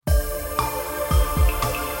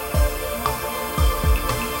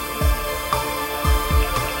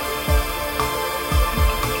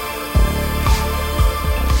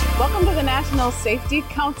Accidental Safety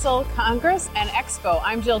Council Congress and Expo.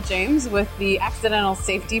 I'm Jill James with the Accidental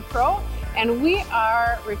Safety Pro, and we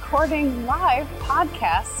are recording live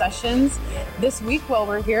podcast sessions this week while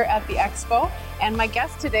we're here at the Expo. And my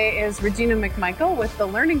guest today is Regina McMichael with the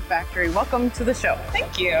Learning Factory. Welcome to the show.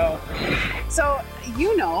 Thank you. So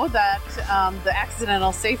you know that the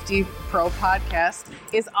Accidental Safety Pro podcast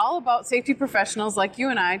is all about safety professionals like you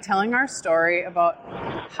and I telling our story about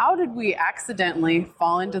how did we accidentally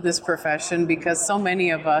fall into this profession, because so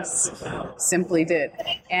many of us simply did.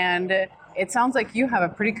 And it sounds like you have a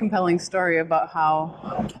pretty compelling story about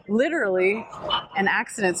how literally an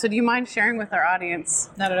accident. So do you mind sharing with our audience?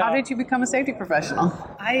 Not at all. How did you become a safety professional?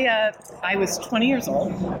 I was 20 years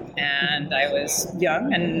old, and I was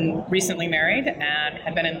young and recently married, and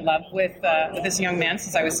had been in love with this young man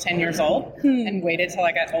since I was 10 years old, and waited till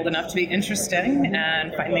I got old enough to be interesting.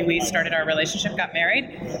 And finally, we started our relationship, got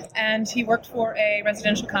married, and he worked for a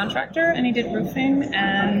residential contractor, and he did roofing,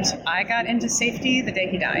 and I got into safety the day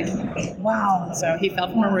he died. Wow. So he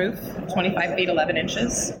fell from a roof, 25 feet, 11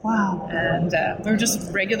 inches. Wow. And we were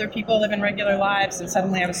just regular people living regular lives, and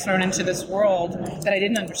suddenly I was thrown into this world that I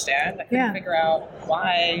didn't understand. I couldn't figure out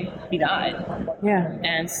why he died. Yeah.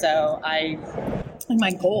 And so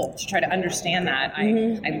my goal to try to understand that,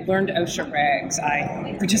 I learned OSHA regs,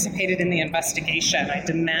 I participated in the investigation, I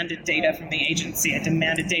demanded data from the agency, I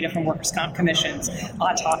demanded data from workers' comp commissions,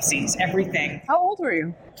 autopsies, everything. How old were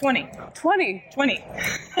you? 20. 20.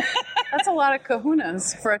 That's a lot of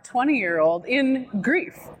kahunas for a 20-year-old in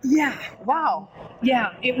grief. Yeah. Wow.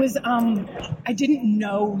 Yeah, it was, I didn't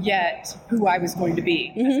know yet who I was going to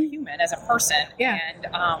be as a human, as a person. Yeah.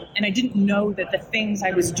 And I didn't know that the things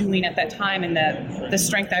I was doing at that time and the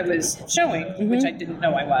strength I was showing, which I didn't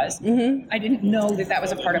know I was, I didn't know that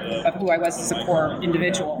was a part of who I was as a core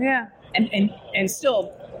individual. Yeah. And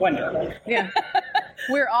still wonder. Yeah.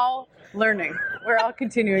 We're all learning. We're all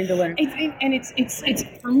continuing to learn.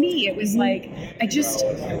 It's for me, it was like, I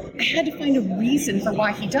had to find a reason for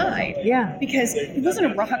why he died. Yeah. Because he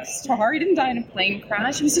wasn't a rock star. He didn't die in a plane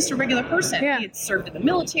crash. He was just a regular person. Yeah. He had served in the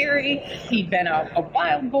military. He'd been a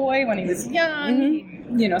wild boy when he was young. He,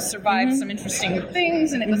 survived some interesting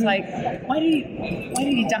things. And it was like, why did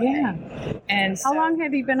he die? Yeah. And so, how long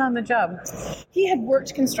had he been on the job? He had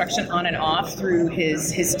worked construction on and off through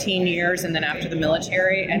his teen years and then after the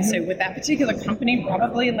military. And so with that particular company,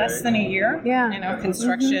 probably less than a year. Yeah.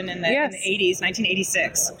 Construction in the 80s,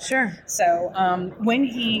 1986. Sure. So when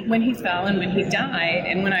he fell and when he died,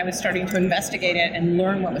 and when I was starting to investigate it and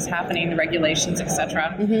learn what was happening, the regulations,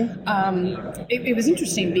 etc., it was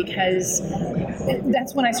interesting because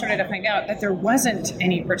that's when I started to find out that there wasn't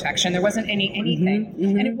any protection, there wasn't anything,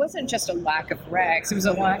 and it wasn't just a lack of regs; it was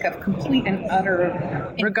a lack of complete and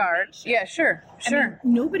utter regard. Yeah, sure. I mean,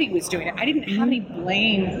 nobody was doing it. I didn't have any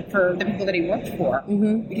blame for the people that he worked for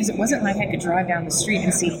because it wasn't like I could drive down the street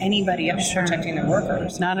and see anybody else protecting their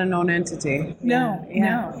workers. Not a known entity. No.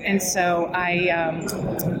 And so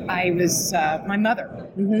I was my mother.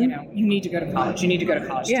 You need to go to college. You need to go to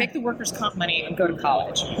college. Yeah. Take the workers' comp money and go to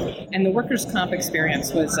college. And the workers' comp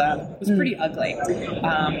experience was pretty ugly.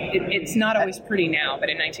 It's not always pretty now, but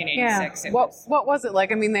in 1986, what was it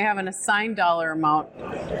like? I mean, they have an assigned dollar amount.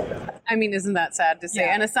 I mean, isn't that sad to say?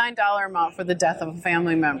 Yeah. An assigned dollar amount for the death of a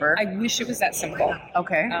family member. I wish it was that simple.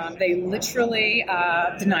 Okay. They literally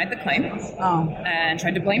denied the claim and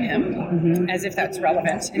tried to blame him as if that's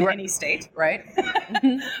relevant in any state. Right.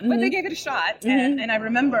 But they gave it a shot. And I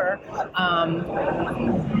remember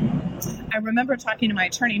talking to my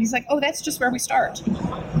attorney, and he's like, "Oh, that's just where we start."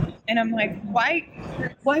 And I'm like, why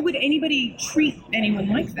would anybody treat anyone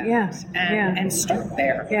like that? And start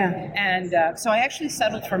there? Yeah. And so I actually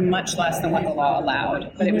settled for much less than what the law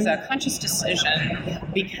allowed, but it was a conscious decision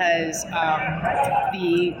because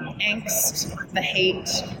the angst, the hate,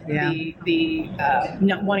 the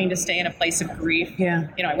not wanting to stay in a place of grief. Yeah.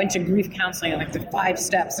 I went to grief counseling, like the 5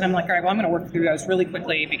 steps, and I'm like, all right, well, I'm going to work through those really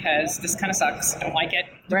quickly because this kind of sucks. I don't like it.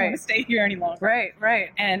 I don't want to stay here any longer. Right.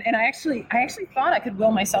 And I actually thought I could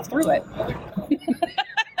will myself through it.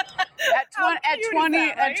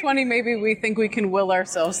 At 20, maybe we think we can will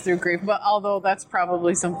ourselves through grief, but although that's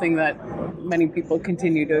probably something that many people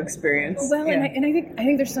continue to experience. Well, and I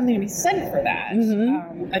think there's something to be said for that.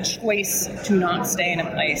 A choice to not stay in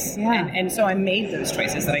a place. And so I made those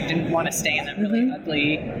choices that I didn't want to stay in that really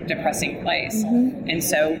ugly, depressing place. And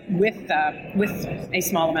so with a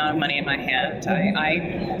small amount of money in my hand,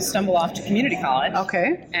 I stumbled off to community college.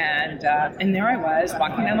 Okay. And there I was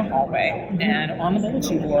walking down the hallway, and on the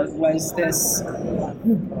bulletin board was this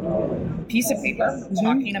piece of paper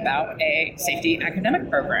talking about a safety academic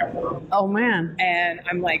program. Oh my man. And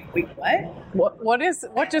I'm like, wait, what? What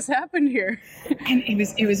just happened here? And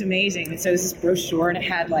it was amazing. So this is brochure, and it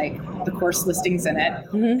had like the course listings in it.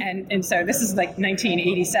 And so this is like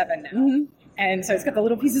 1987 now. And so it's got the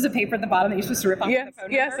little pieces of paper at the bottom that you're supposed to rip off the phone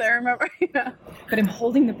numbers. Yes, I remember. Yeah. But I'm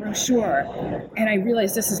holding the brochure, and I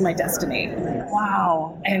realized this is my destiny.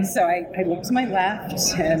 Wow. And so I looked to my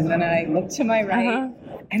left, and then I looked to my right,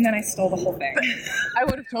 and then I stole the whole thing. I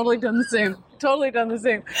would have totally done the same.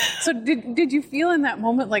 So did you feel in that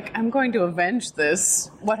moment like, I'm going to avenge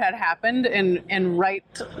this, what had happened, and right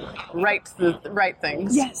the right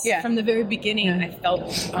things? Yes. Yeah. From the very beginning, I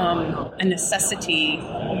felt a necessity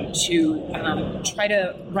to try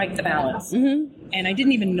to right the balance. And I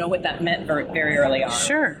didn't even know what that meant very early on.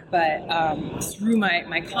 Sure. But through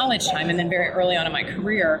my college time, and then very early on in my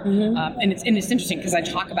career, and it's interesting because I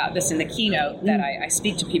talk about this in the keynote that I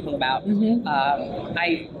speak to people about.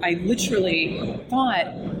 I literally thought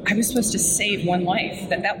I was supposed to save one life,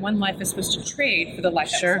 that one life is supposed to trade for the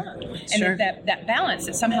life that was left. And that balance,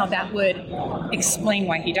 that somehow that would explain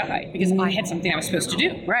why he died, because I had something I was supposed to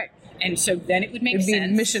do. Right. And so then it would make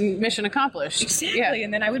sense. Mission accomplished. Exactly. Yeah.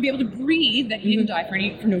 And then I would be able to breathe that he didn't die for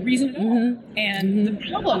no reason at all. And the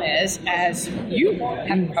problem is, as you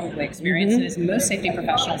have probably experienced, and as most safety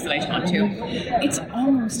professionals that I talk to, it's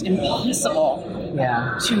almost impossible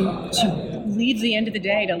to leave the end of the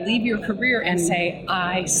day, to leave your career and say,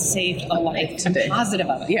 I saved a life. I'm positive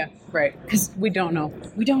of it. Yeah, right. Because we don't know.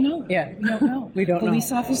 Yeah. We don't know. We don't know.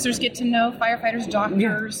 Police officers get to know, firefighters,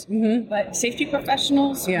 doctors, but safety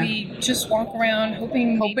professionals, we just walk around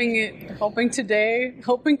hoping today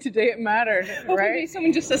it mattered, right?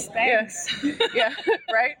 Someone just says thanks. Yeah,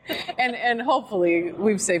 right. And hopefully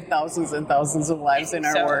we've saved thousands and thousands of lives in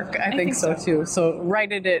our work. I think so too. So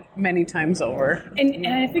righted it many times over. And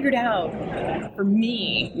I figured out, for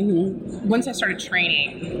me, once I started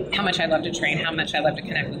training, how much I love to train, how much I love to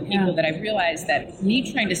connect with people, that I realized that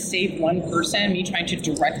me trying to save one person, me trying to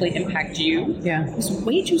directly impact you, was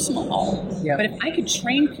way too small. But if I could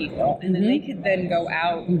train people, and then they could then go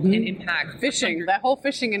out and impact fishing, that whole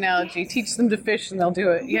fishing analogy, teach them to fish and they'll do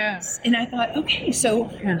it. Yes. And I thought, okay, so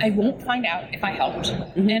I won't find out if I helped,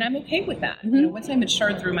 and I'm okay with that. You know, once I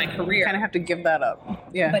matured through my career, kind of have to give that up.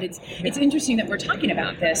 Yeah. But it's interesting that we're talking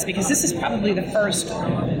about this, because this is probably the first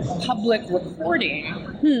public recording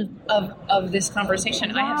of this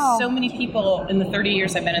conversation. I have so many people in the 30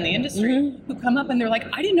 years I've been in the industry who come up and they're like,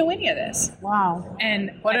 I didn't know any of this. Wow.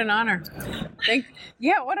 And what an honor.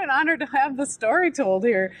 What an honor to have the story told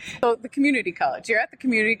here. So the community college, you're at the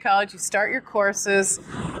community college, you start your courses,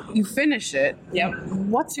 you finish it. Yep.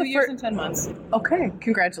 What's 2 years and 10 months. Okay.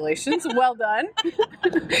 Congratulations. Well done.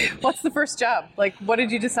 What's the first job? Like, what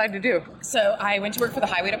did you decide to do? So I went to work for the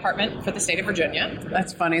highway department for the state of Virginia.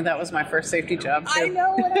 That's funny. That was my first safety job too. I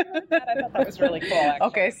know. When I heard that, I thought that was really cool, actually.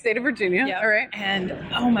 Okay. State of Virginia. Yep. All right. And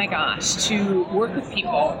oh my gosh, to work with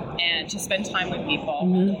people and to spend time with people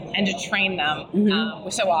and to train them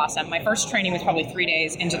was so awesome. My first training was probably 3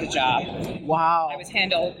 days into the job. Wow. I was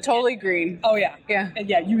handled totally green. Oh yeah. Yeah. And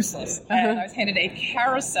useless. And I was handed a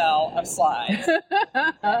carousel of slides.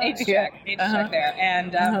 H check there.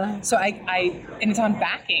 And so I and it's on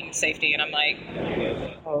backing safety, and I'm like,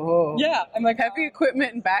 I'm like, heavy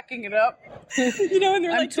equipment and backing it up. And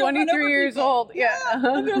they're like, I'm 23 years old. Yeah.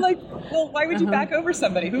 And they're like, well, why would you back over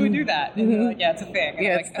somebody? Who would do that? And they're like, it's a thing. And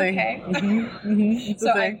I'm like, okay.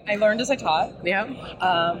 So I learned as I taught. Yeah.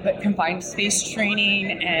 But confined space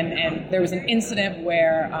training, and there was an incident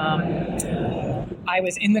where I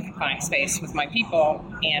was in the confined space with my people,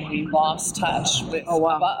 and we lost touch with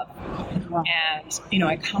above. Wow. And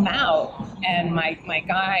I come out, and my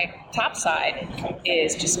guy topside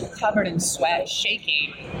is just covered in sweat,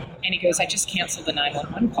 shaking, and he goes, I just canceled the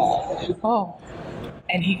 911 call. Oh.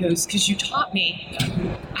 And he goes, because you taught me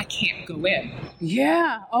I can't go in.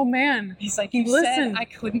 Yeah. Oh, man. He's like, you said I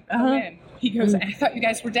couldn't go in. He goes, I thought you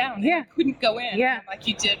guys were down. Yeah. I couldn't go in. Yeah. Like,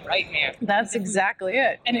 you did right, man. That's exactly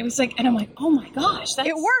it. And it was like, and I'm like, oh my gosh.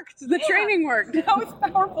 It worked. The training worked. That was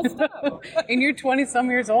powerful stuff. And you're 20-some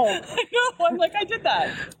years old. I know. I'm like, I did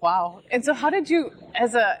that. Wow. And so how did you,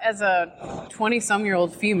 as a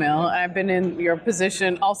 20-some-year-old female, I've been in your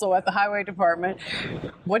position also at the highway department,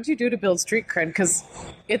 what'd you do to build street cred? Because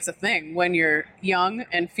it's a thing when you're young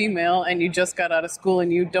and female and you just got out of school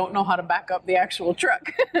and you don't know how to back up the actual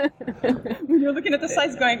truck. When you're looking at the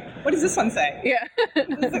slides going, what does this one say? Yeah.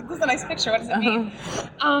 This is a nice picture. What does it mean?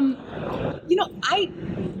 I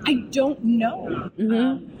don't know.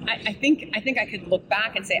 I think I could look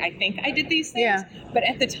back and say, I think I did these things. Yeah. But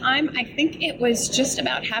at the time, I think it was just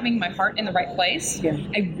about having my heart in the right place. Yeah.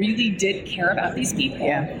 I really did care about these people.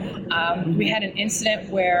 Yeah. We had an incident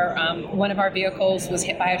where one of our vehicles was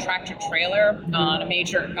hit by a tractor trailer on the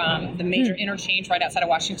major interchange right outside of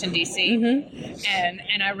Washington, D.C.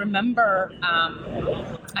 And I remember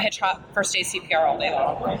I had taught first aid CPR all day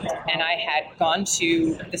long, and I had gone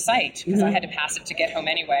to the site because I had to pass it to get home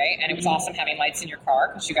anyway, and it was awesome having lights in your car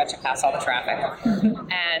because you got to pass all the traffic.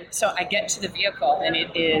 And so I get to the vehicle, and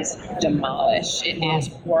it is demolished. It is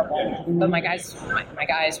horrible. But my guys,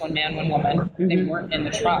 one man, one woman, they weren't in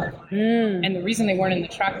the truck. And the reason they weren't in the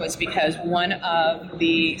truck was because one of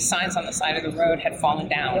the signs on the side of the road had fallen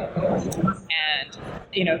down. And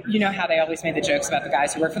you know how they always made the jokes about the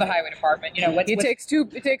guys who work for the highway department. It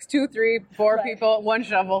takes 2, 3, 4 people, one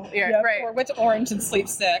shovel. Yeah, yep. right. Or what's orange and sleep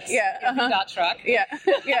 6? Yeah, Dot truck. Yeah,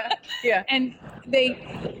 yeah. And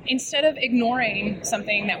they, instead of ignoring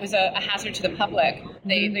something that was a hazard to the public,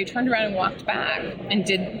 they turned around and walked back and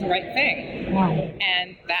did the right thing. Wow.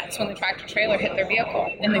 And that's when the tractor trailer hit their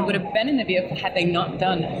vehicle. And they would have been in the vehicle had they not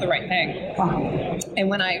done the right thing. Wow. And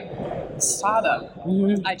when I saw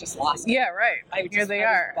them, I just lost it. Yeah, right. Here they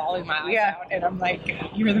are. Bawling my eyes out, and I'm like,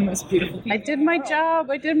 you're the most beautiful people. I did my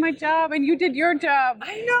job, and you did your job.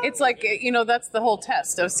 I know. It's like, that's the whole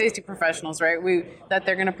test of safety professionals, right? That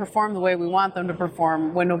they're going to perform the way we want them to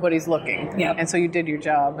perform when nobody's looking. Yep. And so you did your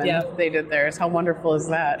job, and they did theirs. How wonderful is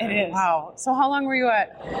that? It is. Wow. So how long were you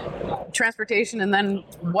at transportation, and then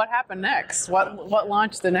what happened next? What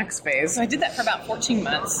launched the next phase? So I did that for about 14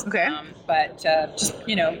 months. Okay. But just,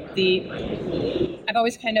 I've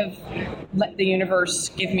always kind of let the universe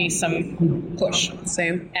give me some push.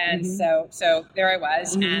 Same. And so there I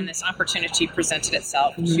was, and this opportunity presented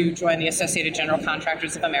itself to join the Associated General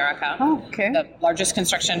Contractors of America, the largest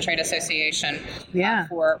construction trade association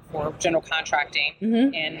for general contracting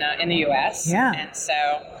in the U.S. Yeah. And so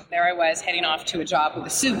there I was heading off to a job with a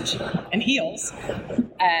suit and heels,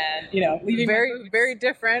 and leaving very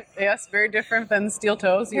different. Yes, very different than steel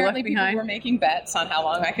toes you left behind. People were making bets on how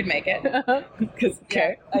long I could make it because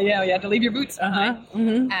you had to leave your boots behind.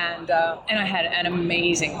 And I had an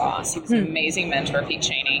amazing boss. He was an amazing mentor, Pete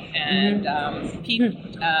Cheney, and Pete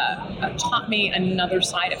taught me another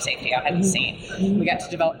side of safety I hadn't seen. We got to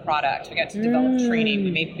develop product, we got to develop training,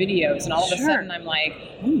 we made videos, and all of a sudden I'm like,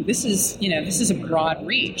 ooh, this is a broad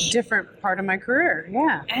reach. Different part of my career,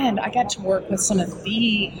 yeah. And I got to work with some of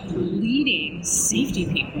the leading safety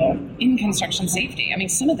people in construction safety. I mean,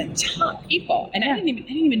 some of the top people, and I didn't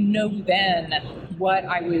even know then what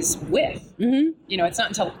I was with. It's not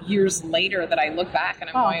until years later that I look back and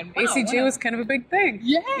I'm going, wow, ACG was kind of a big thing.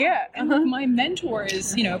 Yeah. And my mentor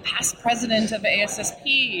is, past president of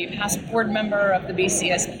ASSP, past board member of the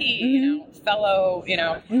BCSP, fellow,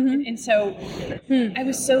 and so I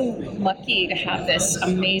was so lucky to have this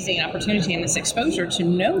amazing opportunity and this exposure to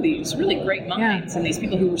know these really great minds and these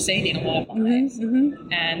people who were saving a lot of lives.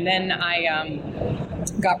 And then I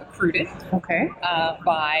got recruited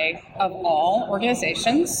by, of all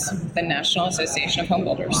organizations, the National Association of Home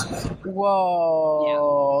Builders.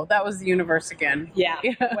 Whoa. That was the universe again. Yeah.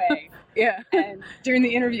 Way. Yeah. And during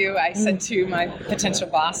the interview, I said to my potential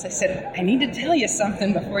boss, I said, I need to tell you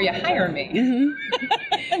something before you hire me.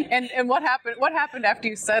 And what happened? What happened after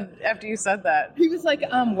you said that? He was like,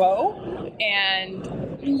 whoa,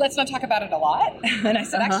 and let's not talk about it a lot. And I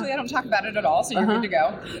said, actually, I don't talk about it at all, so you're good to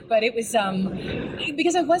go. But it was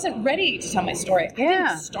because I wasn't ready to tell my story. I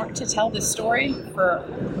didn't start to tell this story for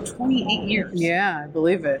 28 years. Yeah, I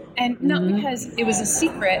believe it. And not because it was a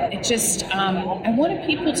secret. It just, I wanted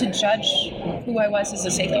people to judge who I was as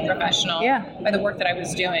a safety professional by the work that I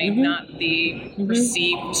was doing, not the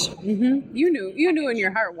perceived. You knew in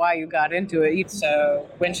your heart why you got into it. So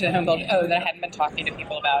went to the home building. Oh, that I hadn't been talking to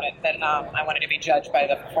people about it. That I wanted to be judged by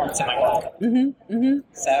the performance of my work.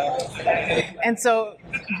 So,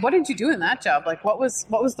 what did you do in that job? Like, what was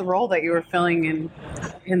the role that you were filling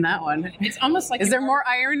in that one? It's almost like is there more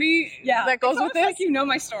irony that goes with this? Like you know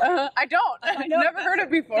my story. I don't. I've never heard it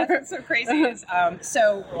before. That's what's so crazy is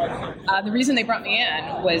the reason they brought me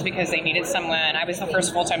in was because they needed someone. I was the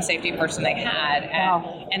first full-time safety person they had,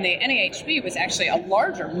 and the NAHB was actually a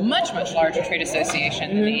much larger trade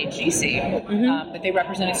association than the AGC, but they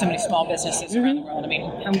represented so many small businesses around the world. I mean,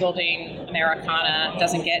 home building Americana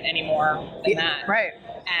doesn't get any more than that. Right.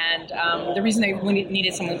 And the reason they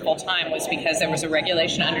needed someone full-time was because there was a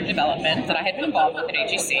regulation under development that I had been involved with at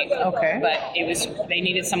AGC. Okay. But they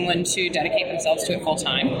needed someone to dedicate themselves to it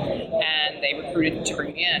full-time, and they recruited to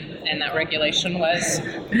bring me in. And that regulation was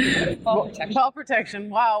fall protection. Fall protection.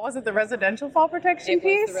 Wow. Was it the residential fall protection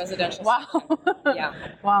piece? Was the residential. Wow. Yeah.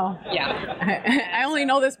 Wow. Yeah. I only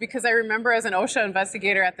know this because I remember as an OSHA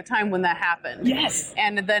investigator at the time when that happened. Yes.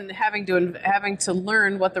 And then having to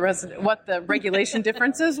learn what the regulation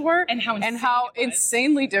differences were and how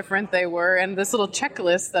insanely different they were, and this little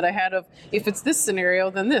checklist that I had of if it's this scenario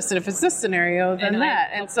then this, and if it's this scenario then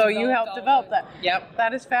that, and so you helped develop that. Yep.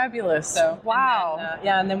 That is fabulous. So wow.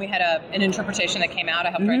 And then we had an interpretation that came out.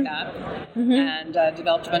 I helped write that, and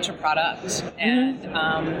developed a bunch of products, and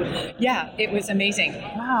it was amazing.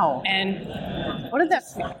 Wow. And what did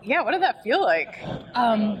that feel like?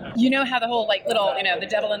 You know how the whole little, the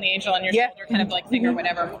devil and the angel on your shoulder kind of thing or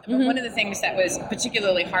whatever. But one of the things that was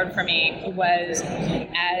particularly hard for me was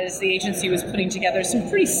as the agency was putting together some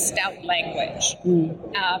pretty stout language,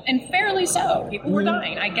 and fairly so. People were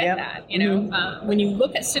dying. I get that. When you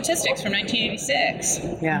look at statistics from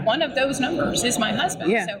 1986, one of those numbers is my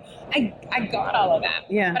husband. Yeah. So I got all of that.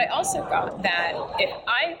 Yeah. But I also got that if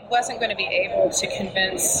I wasn't going to be able to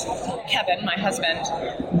convince Kevin, my husband,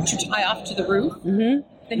 to tie off to the roof,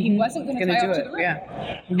 then he wasn't going to tie off to the roof.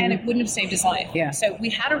 Yeah. And it wouldn't have saved his life. Yeah. So we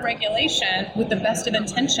had a regulation with the best of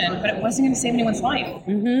intention, but it wasn't going to save anyone's life.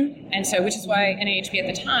 And so, which is why NAHB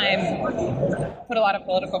at the time put a lot of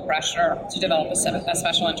political pressure to develop a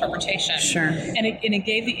special interpretation. Sure. And it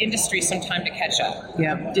gave the industry some time to catch up.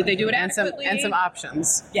 Yeah. Did they do it adequately? And some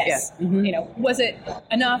options. Yes. Yeah. Was it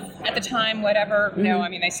enough at the time? Whatever. No, I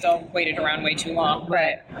mean, they still waited around way too long.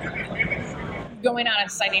 Right. Going out and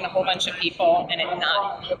citing a whole bunch of people and it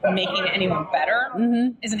not making anyone better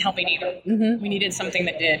isn't helping either. We needed something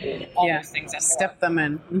that did all those things. And step them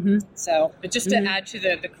in. So, but just to add to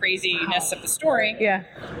the craziness of the story,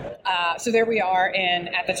 so there we are in,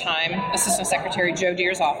 at the time, Assistant Secretary Joe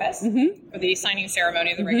Deere's office for the signing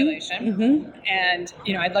ceremony of the regulation. And,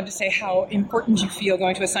 I'd love to say how important you feel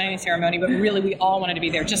going to a signing ceremony, but really we all wanted to be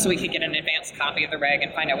there just so we could get an advanced copy of the reg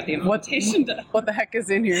and find out what the implementation does. What the heck is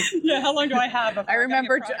in here? Yeah, how long do I have? I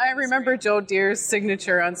remember Joe Deere's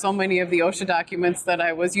signature on so many of the OSHA documents that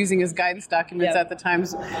I was using as guidance documents at the time.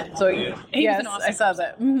 So yes, awesome I saw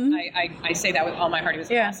that. I say that with all my heart. He was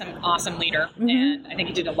an awesome leader, and I think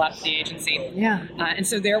he did a lot for the agency. Yeah. And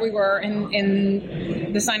so there we were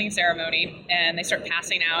in the signing ceremony, and they start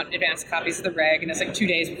passing out advanced copies of the reg, and it's 2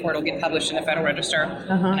 days before it'll get published in the Federal Register.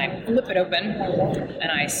 And I flip it open,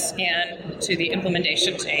 and I scan to the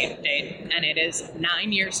implementation date, and it is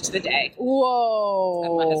 9 years to the day. Whoa.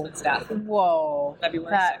 Of my husband's death. Whoa.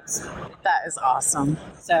 February 6th. That is awesome.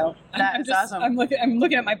 So that's awesome. I'm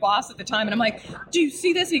looking at my boss at the time, and I'm like, "Do you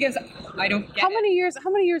see this?" He goes, "I don't get it." How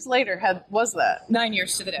many years later was that? 9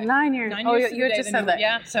 years to the day. 9 years. You had just said that.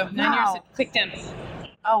 Yeah. So 9 years it clicked in.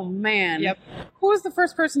 Oh man. Yep. Who was the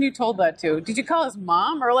first person you told that to? Did you call his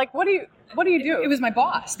mom, or what do you do? It was my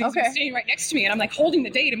boss, because he was standing right next to me, and I'm holding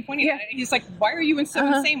the date and pointing at it. And he's like, "Why are you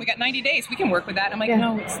insane? We got 90 days. We can work with that." And I'm like,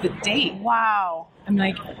 "No, it's the date." Wow. I'm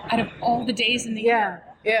like, out of all the days in the year,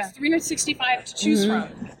 there's 365 to choose from,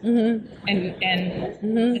 and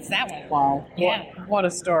it's that one. Wow. Yeah. What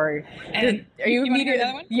a story. And are you want to hear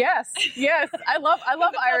another one? Yes. I love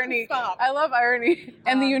irony. I love irony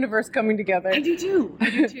and the universe coming together. I do too.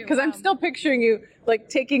 Because I'm still picturing you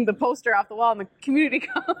taking the poster off the wall in the community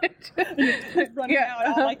college, running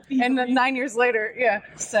out all and then 9 years later,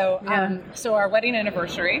 So our wedding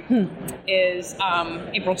anniversary is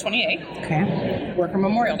April 28th. Okay. Worker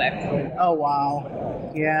Memorial Day. Oh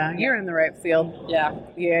wow. Yeah, you're in the right field. Yeah,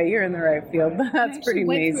 you're in the right field. That's pretty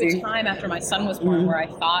amazing. I went through a time after my son was born where I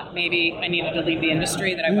thought maybe I needed to leave the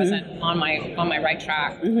industry, that I wasn't on my right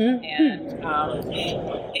track, and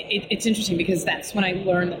it's interesting because that's when I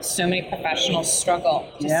learned that so many professionals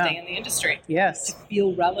struggle to stay in the industry. Yes. To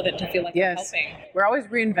feel relevant, to feel like they're helping. We're always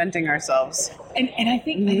reinventing ourselves. And I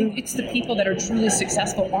think it's the people that are truly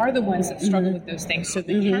successful are the ones that struggle with those things, so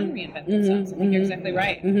they can reinvent themselves. I think you're exactly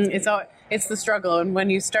right. It's the struggle, and when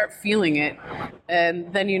you start feeling it,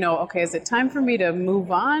 and then okay, is it time for me to move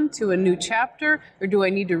on to a new chapter, or do I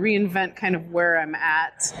need to reinvent kind of where I'm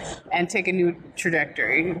at and take a new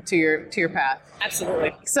trajectory to your path?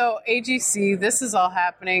 Absolutely. So AGC, this is all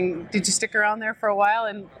happening. Did you stick around there for a while,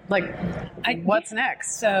 and what's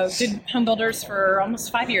next? So did home builders for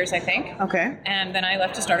almost 5 years, I think. Okay. And then I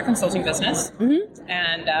left to start a consulting business,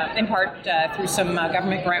 and in part through some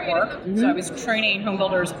government grant work. So I was training home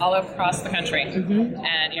builders all across the country, and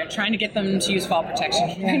trying to get them to use fall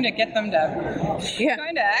protection, trying to get them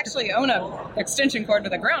to actually own a extension cord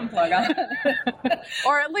with a ground plug on it,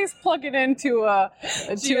 or at least plug it into a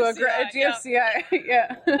GFCI.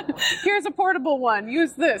 Yeah. Here's a portable one.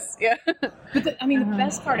 Use this. Yeah. But the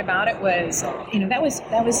best part about it was,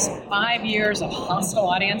 that was 5 years of hostile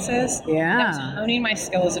audiences. Yeah. That was honing my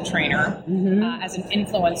skill as a trainer, as an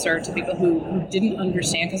influencer to people who didn't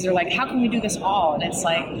understand, because they're like, how can we do this all? And it's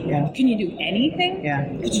like, can you do anything? Yeah.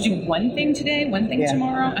 Could you do one thing today, one thing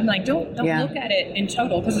tomorrow? I'm like, don't look at it in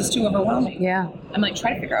total, because it's too overwhelming. Yeah. I'm like,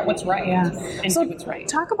 try to figure out what's right and do what's right.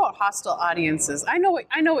 Talk about hostile audiences. I know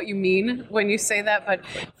what you mean when you say that, but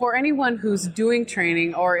for anyone who's doing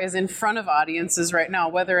training or is in front of audiences right now,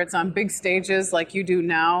 whether it's on big stages like you do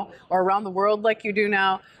now or around the world like you do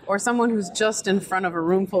now, or someone who's just in front of a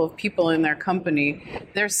room full of people in their company,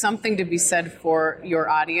 there's something to be said for your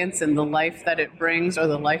audience and the life that it brings or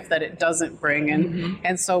the life that it doesn't bring.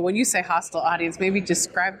 And so when you say hostile audience, maybe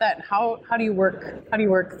describe that. And how do you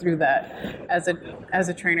work through that as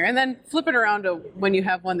a trainer? And then flip it around to when you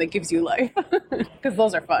have one that gives you life, because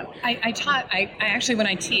those are fun. I actually, when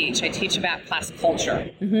I teach about class culture,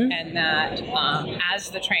 and that as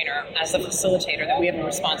the trainer, as the facilitator, that we have a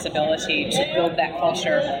responsibility to build that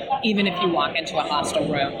culture, even if you walk into a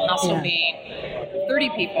hostile room. Hostile being 30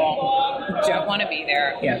 people who don't want to be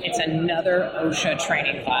there. Yeah. It's another OSHA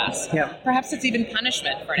training class. Yeah. Perhaps it's even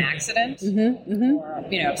punishment for an accident,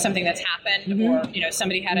 or something that's happened, or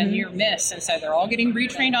somebody had a near miss, and so they're all getting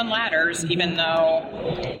retrained on ladders, even though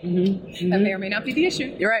that may or may not be the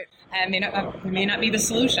issue. You're right. And may not be the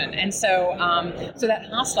solution. And so so that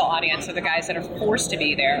hostile audience are the guys that are forced to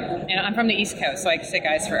be there. And I'm from the East Coast, so I say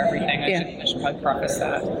guys for everything. I should probably preface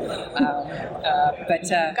that. But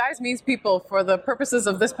guys means people for the purposes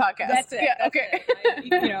of this podcast. That's it. Yeah, okay.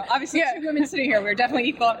 Obviously 2 women sitting here, we're definitely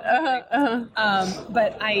equal.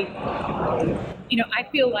 But I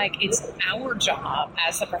feel like it's our job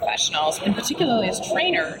as the professionals, and particularly as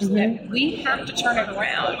trainers, that we have to turn it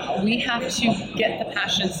around. We have to get the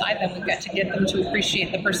passion inside them. We've got to get them to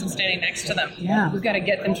appreciate the person standing next to them. Yeah. We've got to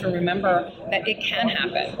get them to remember that it can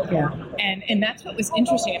happen. Yeah. And that's what was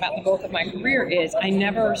interesting about the bulk of my career is I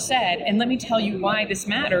never said, and let me tell you why this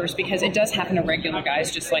matters, because it does happen to regular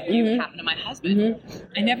guys just like you, it happened to my husband.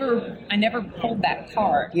 I never pulled that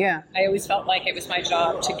card. Yeah. I always felt like it was my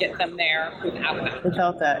job to get them there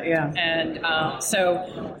without that. Yeah. And I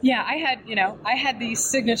had the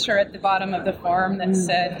signature at the bottom of the form that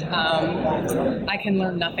said, I can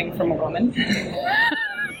learn nothing from a woman.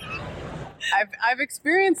 I've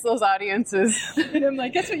experienced those audiences. And I'm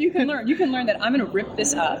like, guess what you can learn? You can learn that I'm going to rip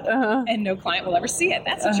this up and no client will ever see it.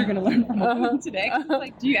 That's what you're going to learn from a woman today.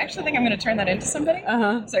 Like, do you actually think I'm going to turn that into somebody?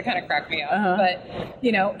 So it kind of cracked me up. But,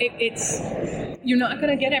 it's you're not going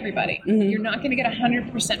to get everybody. You're not going to get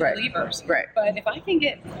 100% believers. Right. But if I can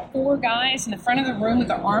get 4 guys in the front of the room with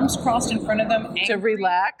their arms crossed in front of them, angry, to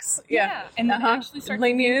relax. Yeah. And then actually start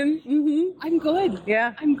lean in. I'm good.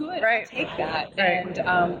 Yeah. I'm good. Right. I'll take that. Right.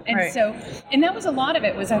 And so, and that was a lot of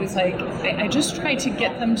it, was I was like, I just tried to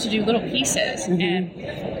get them to do little pieces. And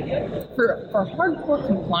for hardcore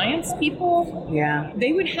compliance people,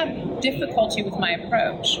 they would have difficulty with my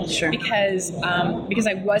approach. Sure. Because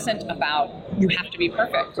I wasn't about, you have to be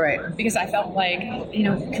perfect. Right. Because I felt like,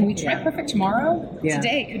 can we try perfect tomorrow? Yeah.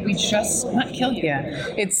 Today, could we just not kill you? Yeah.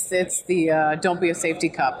 It's the don't be a safety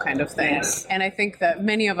cop kind of thing. Yes. And I think that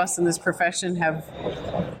many of us in this profession have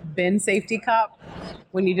been safety cop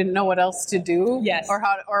when you didn't know what else to do. Yes. Or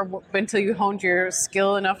until you honed your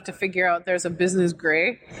skill enough to figure out there's a business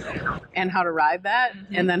gray and how to ride that,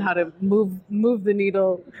 and then how to move the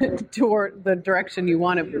needle toward the direction you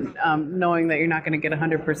want it, knowing that you're not going to get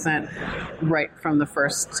 100% right from the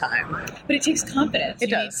first time. But it takes confidence.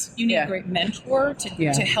 You need a great mentor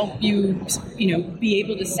to help you, be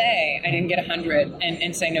able to say, I didn't get 100,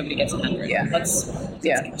 and say nobody gets 100. Yeah. Let's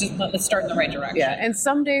start in the right direction. Yeah. And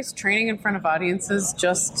some days training in front of audiences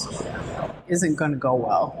just isn't going to go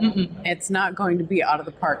well. It's not going to be out of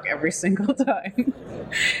the park every single time.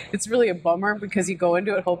 It's really a bummer because you go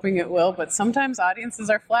into it hoping it will, but sometimes audiences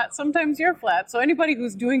are flat, sometimes you're flat. So anybody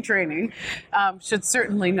who's doing training should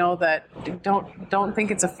certainly know that don't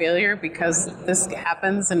think it's a failure, because this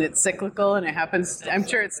happens and it's cyclical and it happens. I'm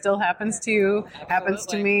sure it still happens to you, happens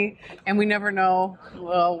to me, and we never know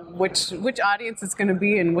which audience it's going to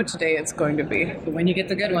be and which day it's going to be. When you get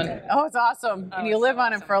the good one. Oh, it's awesome. And you live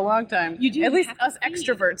on it for a long time. You do. At least us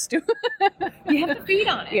extroverts do. You have to feed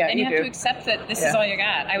on it. Yeah, and you have do. to accept that this is all you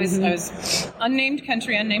got. I was unnamed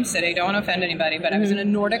country, unnamed city. Don't want to offend anybody, but I was in a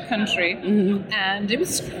Nordic country, and it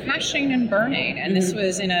was crashing and burning. And this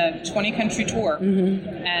was in a 20-country tour.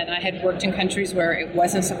 And I had worked in countries where it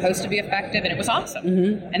wasn't supposed to be effective, and it was awesome.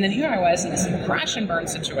 And then here I was in this crash and burn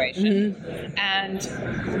situation. And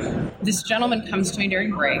this gentleman comes to me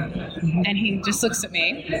during break, and he just looks at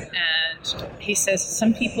me, and he says,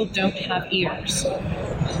 "Some people don't have ears."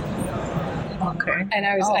 Okay. And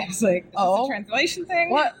I was like, is this a translation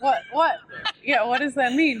thing? What? Yeah, what does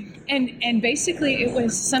that mean? And basically it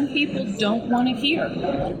was, some people don't want to hear.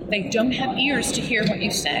 They don't have ears to hear what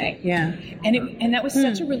you say. Yeah. And that was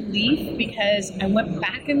such a relief, because I went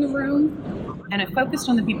back in the room and I focused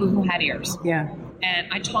on the people who had ears. Yeah.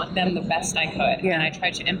 And I taught them the best I could. Yeah. And I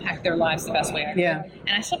tried to impact their lives the best way I could. Yeah.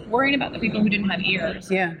 And I stopped worrying about the people who didn't have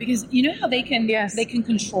ears. Yeah. Because you know how they can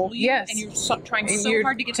control you? Yes. And you're trying so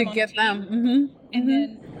hard to get them on them. team. And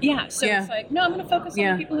then, it's like, no, I'm going to focus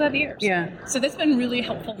on the people who have ears. Yeah. So that's been really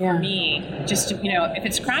helpful for me. Just to, if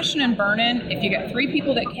it's crashing and burning, if you got 3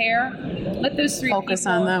 people that care, let those 3 focus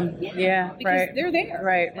people, on them. Yeah, because they're there.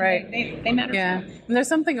 Right. They matter. Yeah. And there's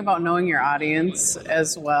something about knowing your audience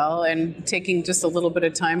as well, and taking just a little bit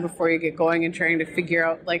of time before you get going and trying to figure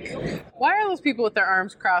out, like, why are those people with their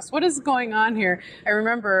arms crossed? What is going on here? I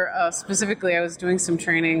remember specifically I was doing some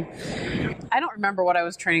training. I don't remember what I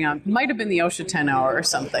was training on. It might have been the OSHA 10 hour or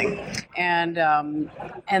something. And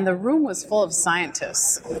the room was full of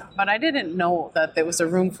scientists. But I didn't know that there was a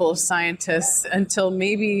room full of scientists until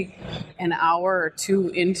maybe an hour or 2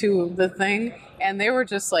 into the thing. And they were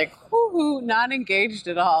just like, whoo-hoo, not engaged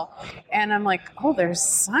at all. And I'm like, oh, there's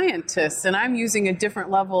scientists, and I'm using a different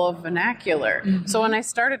level of vernacular. So when I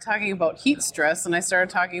started talking about heat stress, and I started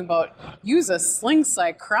talking about use a sling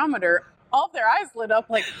psychrometer, all their eyes lit up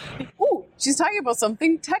like, ooh, she's talking about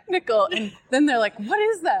something technical. And then they're like, what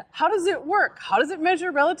is that? How does it work? How does it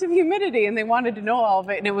measure relative humidity? And they wanted to know all of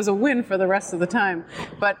it, and it was a win for the rest of the time.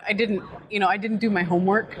 But I didn't do my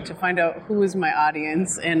homework to find out who is my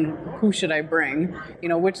audience and who should I bring.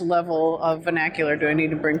 Which level of vernacular do I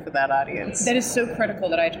need to bring for that audience? That is so critical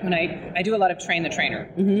that when I do a lot of train the trainer.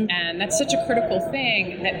 And that's such a critical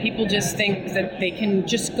thing that people just think that they can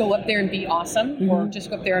just go up there and be awesome or just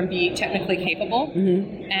go up there and be technically capable,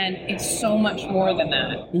 and it's so much more than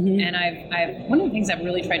that. And I've one of the things I've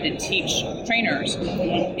really tried to teach trainers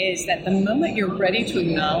is that the moment you're ready to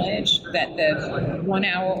acknowledge that the 1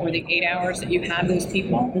 hour or the 8 hours that you have those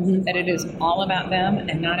people, that it is all about them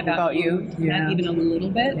and not about you, not even a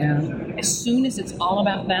little bit. As soon as it's all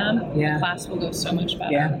about them, the class will go so much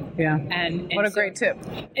better. And what a great tip.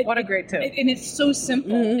 What a great tip. And it's so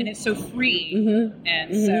simple and it's so free.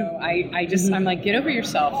 And so I'm like, get over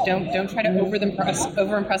yourself. Don't try to over-impress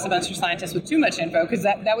a bunch of scientists with too much info, because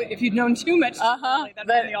that would, if you'd known too much, that would have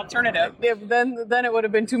been the alternative. Then it would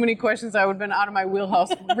have been too many questions. I would have been out of my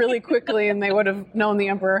wheelhouse really quickly, and they would have known the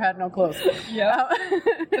emperor had no clothes. But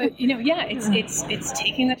it's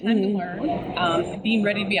taking the time to learn, being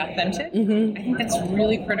ready to be authentic. I think that's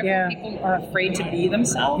really critical. People are afraid to be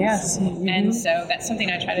themselves. And so that's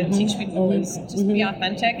something I try to teach people, is just be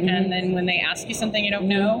authentic. And then when they ask you something you don't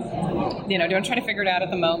know, don't try to figure it out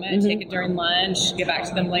at the moment. Take it during lunch, get back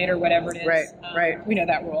to them later, whatever it is. Right. We know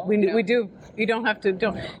that rule. We do. You don't have to.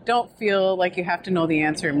 Don't feel like you have to know the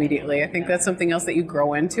answer immediately. I think that's something else that you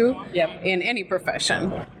grow into in any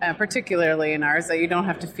profession, particularly in ours. That you don't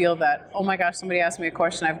have to feel that, oh my gosh, somebody asked me a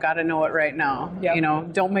question, I've got to know it right now.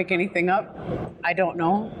 Don't make anything up. I don't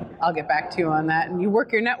know. I'll get back to you on that. And you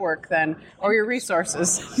work your network then, or your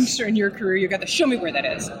resources. I'm sure in your career you got to show me where that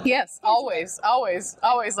is. Yes, always,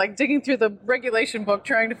 like digging through the regulation book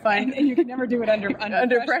trying to find. And you can never do it under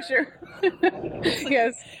pressure.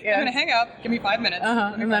 Yes. I'm going to hang up. Give me 5 minutes.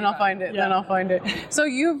 And then I'll find it. So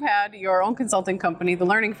you've had your own consulting company, The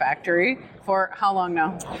Learning Factory, for how long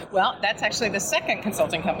now? Well, that's actually the second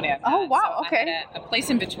consulting company I've had. Oh, wow. So Okay. I had a place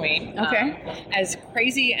in between. Okay. As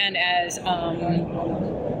crazy and as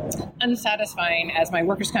unsatisfying as my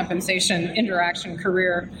workers' compensation interaction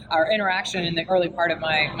in the early part of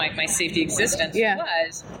my safety existence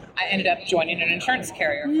was, I ended up joining an insurance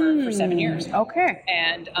carrier for 7 years. Okay.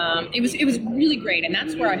 And it was really great, and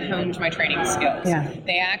that's where I honed my training skills.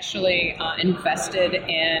 They actually invested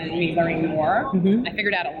in me learning more. I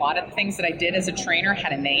figured out a lot of the things that I did as a trainer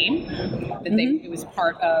had a name. That it was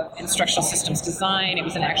part of instructional systems design. It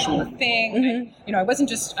was an actual thing. I wasn't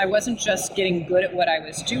just getting good at what I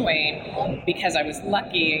was doing because I was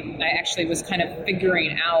lucky. I actually was kind of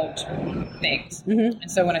figuring out things. And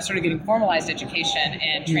so when I started getting formalized education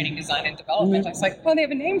and training, design, and development. I was like, well, they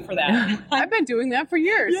have a name for that. I've been doing that for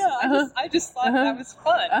years. Yeah, I just thought that was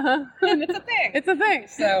fun. And it's a thing. It's a thing.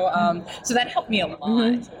 So that helped me a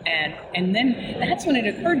lot. And then that's when it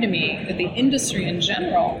occurred to me that the industry in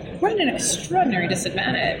general, we're at an extraordinary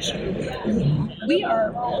disadvantage. We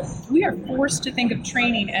are forced to think of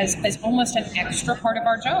training as almost an extra part of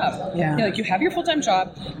our job. Yeah. Like you have your full-time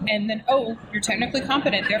job, and then, you're technically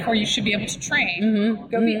competent, therefore you should be able to train.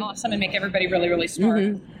 Go be awesome and make everybody really, really smart.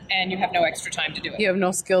 And you have no extra time to do it. You have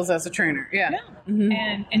no skills as a trainer. Yeah.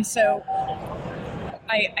 And so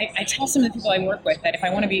I tell some of the people I work with that if I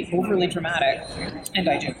want to be overly dramatic, and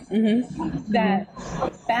I do, that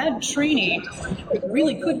bad training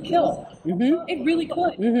really could kill. It really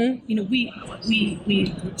could. You know,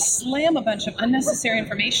 we slam a bunch of unnecessary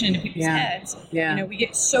information into people's heads. You know, we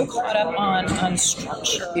get so caught up on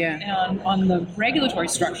structure and on the regulatory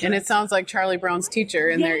structure. And it sounds like Charlie Brown's teacher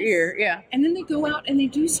in their ear. Yeah. And then they go out and they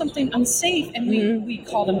do something unsafe, and we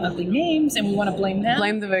call them ugly names, and we want to blame them.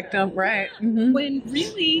 Blame the victim, right. When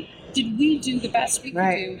really, did we do the best we could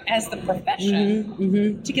do as the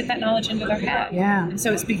profession to get that knowledge into their head? Yeah. And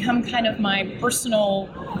so it's become kind of my personal,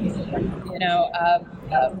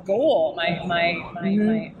 goal,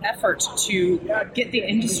 my effort to get the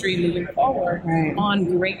industry moving forward on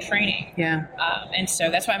great training. Yeah. And so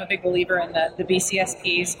that's why I'm a big believer in the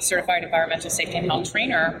BCSP's Certified Environmental Safety and Health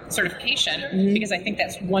Trainer certification, because I think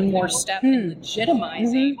that's one more step in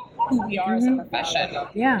legitimizing who we are as a profession.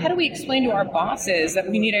 Yeah. How do we explain to our bosses that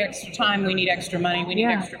we need extra time, we need extra money, we need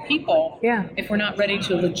extra people if we're not ready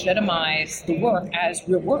to legitimize the work as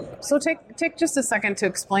real work? So take just a second to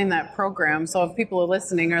explain that program. So if people are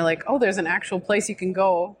listening are like, there's an actual place you can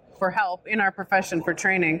go for help in our profession for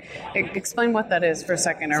training. Explain what that is for a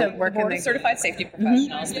second. So the Board of Certified Safety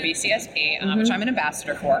Professionals, the BCSP, which I'm an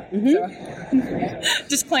ambassador for. So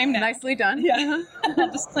disclaim now. Nicely done. Yeah,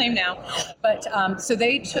 I'll disclaim now. But so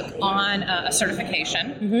they took on a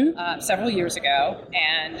certification several years ago,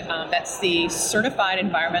 and that's the Certified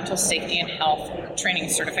Environmental Safety and Health Training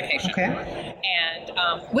Certification. Okay. And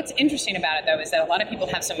what's interesting about it, though, is that a lot of people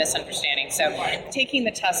have some misunderstanding. So taking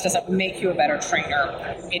the test doesn't make you a better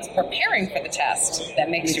trainer. It's preparing for the test that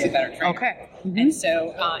makes you a better trainer. Okay. And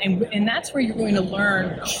so, and that's where you're going to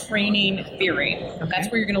learn training theory.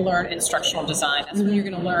 That's where you're going to learn instructional design. That's where you're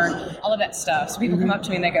going to learn all of that stuff. So people come up to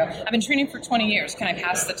me and they go, I've been training for 20 years. Can I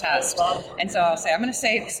pass the test? And so I'll say, I'm going to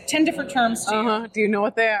say 10 different terms to you. Do you know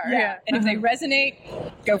what they are? Yeah. And if they resonate,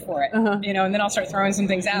 go for it. You know, and then I'll start throwing some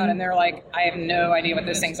things out, and they're like, I have no idea what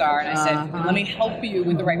those things are. And I said, let me help you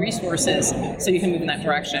with the right resources so you can move in that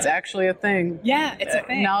direction. It's actually a thing. Yeah, it's a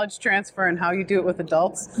thing. Knowledge transfer and how you do it with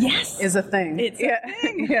adults is a thing. It's a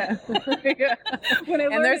thing. Yeah.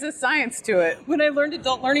 And there's a science to it. When I learned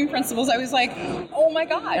adult learning principles, I was like, oh my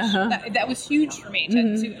gosh, that was huge for me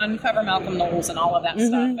to uncover Malcolm Knowles and all of that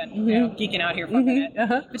stuff, and you know, geeking out here for a minute.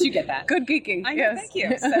 But you get that. Good geeking. I know, thank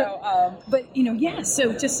you. So, but you know,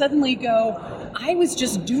 so to suddenly go, I was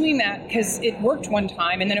just doing that because it worked one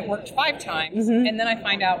time, and then it worked 5 times, and then I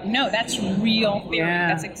find out, no, that's real theory.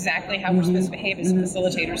 That's exactly how we're supposed to behave as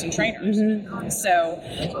facilitators and trainers. So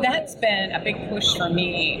that's been a big push for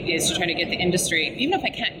me, is to try to get the industry, even if I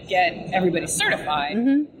can't get everybody certified,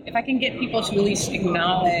 if I can get people to at least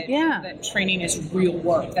acknowledge that training is real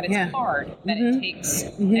work, that it's hard, that it takes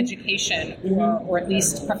education or at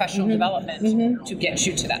least professional development to get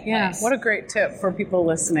you to that place. What a great tip for people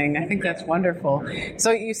listening. I think that's wonderful.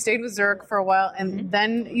 So you stayed with Zurich for a while, and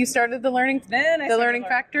then you started the Learning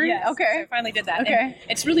Factory? Yes. Okay. So I finally did that. Okay. And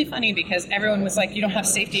it's really funny because everyone was like, you don't have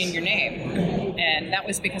safety in your name. And that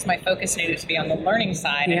was because my focus needed to be on the learning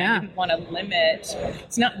side, and I didn't want to limit.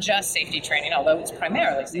 It's not just safety training, although it's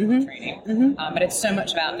primarily safety training, but it's so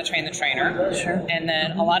much about the train the trainer. Sure. And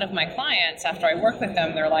then a lot of my clients, after I work with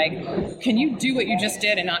them, they're like, can you do what you just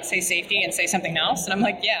did and not say safety and say something else? And I'm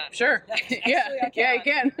like, yeah. Sure. You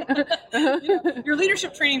can. You know, your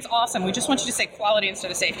leadership training's awesome. We just want you to say quality instead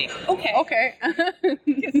of safety. Okay.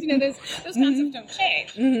 Because, you know, those concepts don't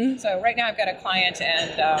change. So right now I've got a client,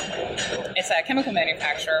 and it's a chemical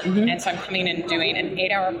manufacturer, and so I'm coming in and doing an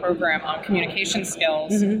 8-hour program on communication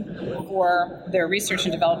skills for their research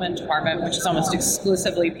and development department, which is almost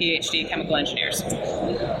exclusively PhD chemical engineers.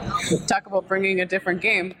 Talk about bringing a different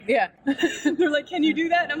game. Yeah. They're like, can you do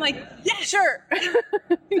that? And I'm like, yeah, Sure.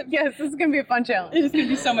 Yes, this is going to be a fun challenge. It's going to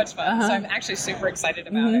be so much fun. So I'm actually super excited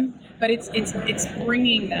about it. But it's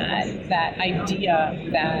bringing that idea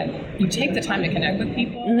that you take the time to connect with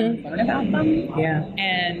people, and learn about them,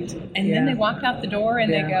 and then they walk out the door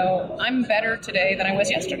and they go, I'm better today than I was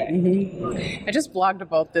yesterday. I just blogged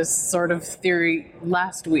about this sort of theory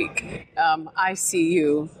last week. I see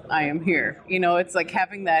you, I am here. You know, it's like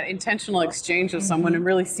having that intentional exchange with someone and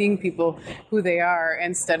really seeing people who they are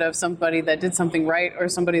instead of somebody that did something right or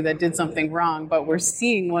somebody that did something wrong, but we're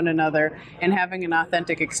seeing one another and having an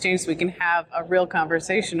authentic exchange so we can have a real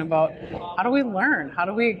conversation about how do we learn?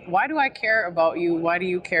 Why do I care about you? Why do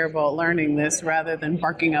you care about learning this rather than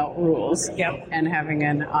barking out rules and having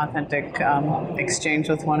an authentic exchange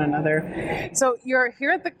with one another? So you're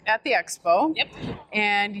here at the Expo. Yep.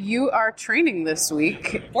 And you are training this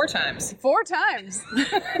week. 4 times. 4 times.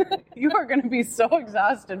 You are going to be so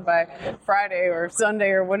exhausted by Friday or Sunday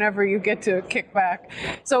or whenever you get to kick back.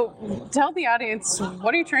 So tell the audience,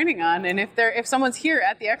 what are you training on? And if someone's here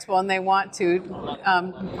at the Expo and they want to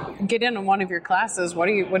get in on one of your classes, what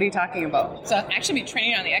are you talking about? So I'll actually be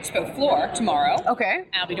training on the Expo floor tomorrow. Okay.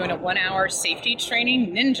 I'll be doing a 1-hour safety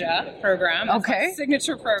training ninja program. That's my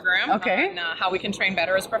signature program on how we can train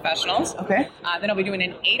better as professionals. Okay. Then I'll be doing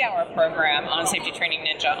an 8-hour program on safety training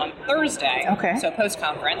ninja on Thursday. Okay. So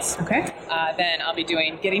post-conference. Okay. Then I'll be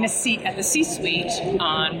doing getting a seat at the C-suite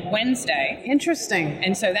on Wednesday. Interesting.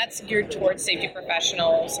 And so that's geared towards safety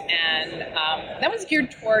professionals, and that was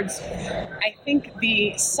geared towards, I think,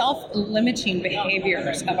 the self-limiting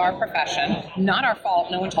behaviors of our profession. Not our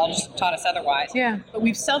fault. No one taught us otherwise. Yeah. But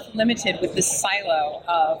we've self-limited with the silo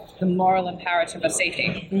of the moral imperative of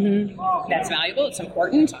safety. That's valuable. It's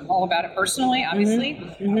important. I'm all about it personally, obviously.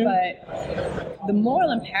 But the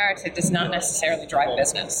moral imperative does not necessarily drive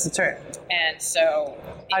business. That's right. And so,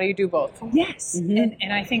 how do you do both? Yes,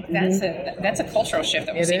 and I think that's a cultural shift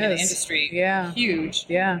that we're seeing in the industry. Yeah, huge.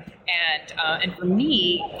 Yeah, and for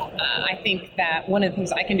me, I think that one of the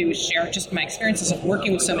things I can do is share just my experiences of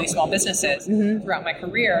working with so many small businesses throughout my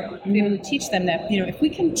career, be able to teach them that if we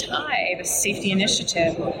can tie the safety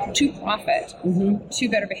initiative to profit, to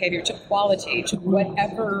better behavior, to quality, to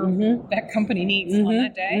whatever that company needs on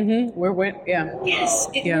that day, we're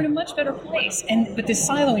in a much better place. But the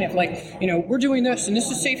siloing of we're doing this and this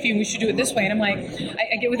is safety and we should do it this way, and I'm like,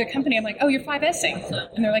 I get with a company, I'm like, oh, you're 5S'ing,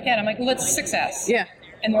 and they're like, yeah, and I'm like, well, let's 6S. Yeah.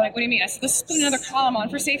 And they're like, what do you mean? I said, let's put another column on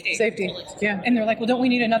for safety. Safety, yeah. And they're like, well, don't we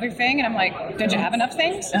need another thing? And I'm like, don't you have enough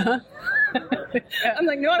things? I'm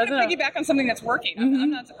like, no, I'm going to piggyback on something that's working.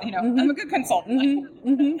 I'm not, I'm a good consultant.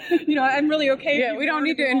 I'm really okay. Yeah, we don't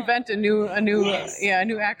need to invent a new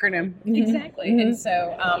acronym. Exactly. And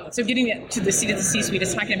so getting it to the seat of the C-suite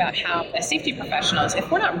is talking about how, as safety professionals, if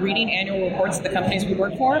we're not reading annual reports of the companies we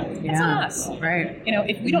work for, that's on us. Right.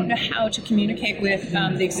 If we don't know how to communicate with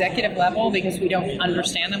the executive level because we don't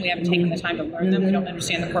understand them, we haven't taken the time to learn them, we don't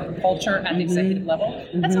understand the corporate culture at the executive level,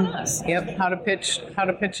 that's on us. Yep. How to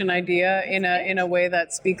pitch an idea in a way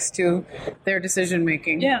that speaks to their decision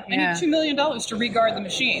making. Yeah. I need $2 million to regard the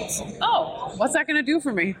machines. Oh, what's that going to do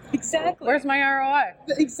for me? Exactly. Where's my ROI?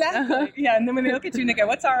 Exactly. Yeah. And then when they look at you and they go,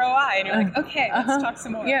 "What's ROI?" and you're like, "Okay, let's talk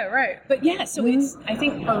some more." Yeah. Right. But yeah, so it's, I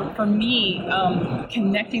think for me,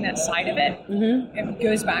 connecting that side of it, it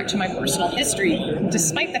goes back to my personal history.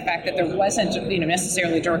 Despite the fact that there wasn't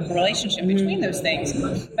necessarily a direct relationship between those things,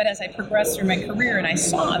 but as I progressed through my career and I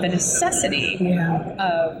saw the necessity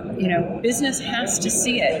of business has to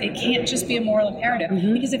see it. It can't just be a moral imperative,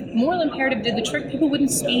 because if moral imperative did the trick, people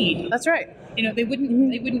wouldn't speed. That's right. They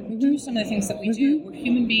wouldn't do some of the things that we do. We're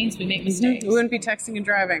human beings. We make mistakes. We wouldn't be texting and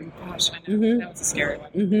driving. Gosh, I know. That was a scary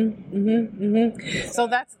one. So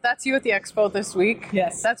that's you at the Expo this week.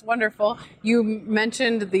 Yes. That's wonderful. You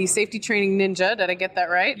mentioned the Safety Training Ninja. Did I get that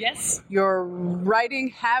right? Yes. You're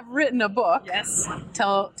have written a book. Yes.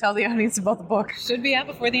 Tell the audience about the book. Should be out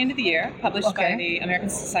before the end of the year. Published by the American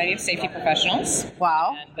Society of Safety Professionals.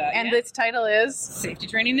 Wow. And its title is? Safety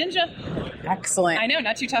Training Ninja. Excellent. I know,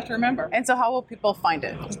 not too tough to remember. And so how will people find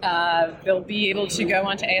it? They'll be able to go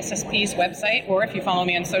onto ASSP's website, or if you follow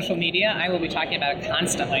me on social media, I will be talking about it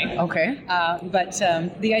constantly. Okay. But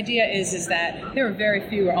the idea is that there are very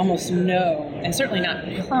few or almost no, and certainly not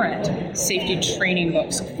current, safety training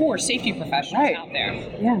books for safety professionals out there.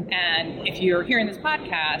 Yeah. And if you're hearing this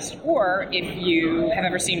podcast, or if you have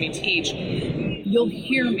ever seen me teach, you'll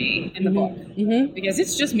hear me in the book, because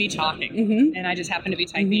it's just me talking, and I just happen to be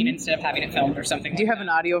typing instead of having it filmed or something. Do you have an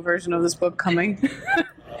audio version of this book coming?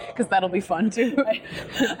 because that'll be fun too.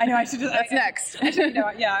 I know I should just. That's next. I should know.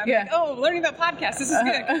 Yeah. I'm like, oh, learning about podcasts. This is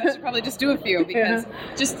good. I should probably just do a few because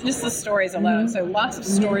just the stories alone. So lots of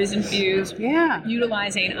stories infused. Yeah.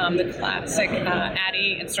 Utilizing the classic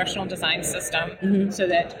ADDIE instructional design system, so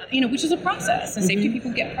that which is a process, and safety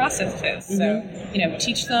people get processes. So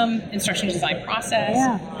teach them instructional design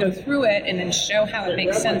process, go through it, and then show how it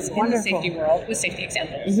makes sense in the safety world with safety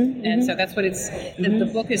examples. And so that's what it's. The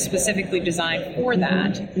book is specifically designed for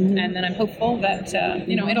that, and then I'm hopeful that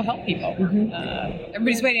it'll help people.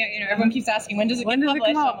 Everybody's waiting. Everyone keeps asking when does it get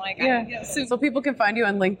published. I'm like, soon. So people can find you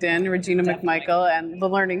on LinkedIn, Regina McMichael, and The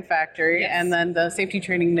Learning Factory, and then the Safety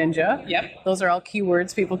Training Ninja. Yep. Those are all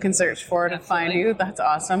keywords people can search for to find you. That's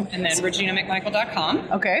awesome. And then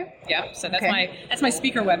reginamcmichael.com. Okay. Yep. So that's my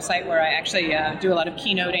speaker website where I actually do a lot of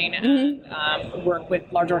keynoting and work with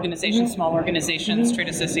large organizations, small organizations, trade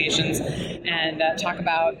associations, and talk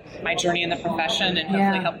about my journey in the profession and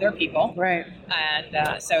hopefully help their people. Right.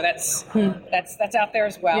 And so that's out there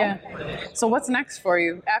as well. Yeah. So what's next for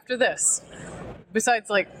you after this?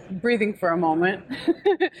 Besides, breathing for a moment,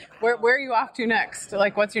 where are you off to next?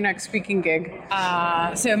 What's your next speaking gig?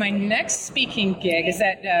 So my next speaking gig is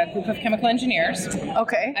at a group of chemical engineers.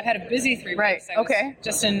 Okay. I've had a busy 3 weeks. Right. I was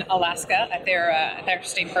just in Alaska at their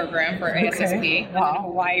state program for ASSP. Wow. And then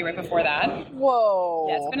Hawaii right before that. Whoa.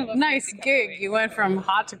 Yeah, it's been a little nice gig. You went from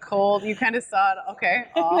hot to cold. You kind of saw it. Okay.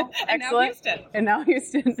 Oh, excellent. And now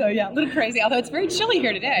Houston. So yeah, a little crazy. Although it's very chilly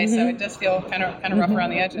here today, so it does feel kind of rough around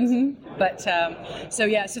the edges. But so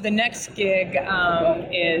the next gig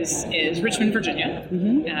is Richmond, Virginia,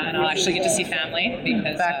 and I'll actually get to see family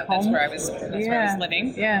because that's where I was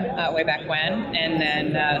living way back when. And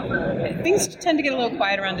then things tend to get a little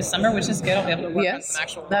quiet around December, which is good. I'll be able to work on some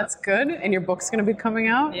actual work. That's good. And your book's going to be coming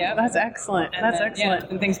out. Yeah, that's excellent. And excellent.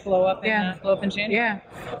 And things blow up. In January. Yeah.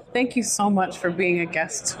 Thank you so much for being a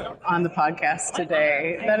guest on the podcast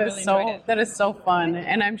today. That is so fun,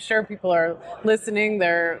 and I'm sure people are listening.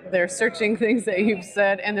 They're searching things that you've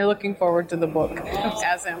said, and they're looking forward to the book.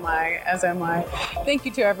 As am I. Thank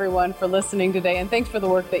you to everyone for listening today, and thanks for the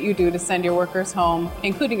work that you do to send your workers home,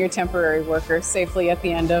 including your temporary workers, safely at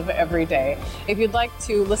the end of every day. If you'd like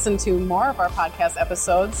to listen to more of our podcast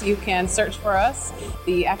episodes, you can search for us,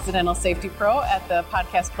 the Accidental Safety Pro, at the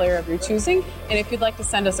podcast player of your choosing. And if you'd like to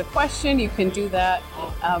send us a question, you can do that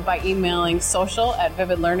by emailing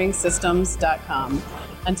social@vividlearningsystems.com.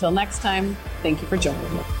 Until next time, thank you for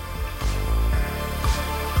joining me.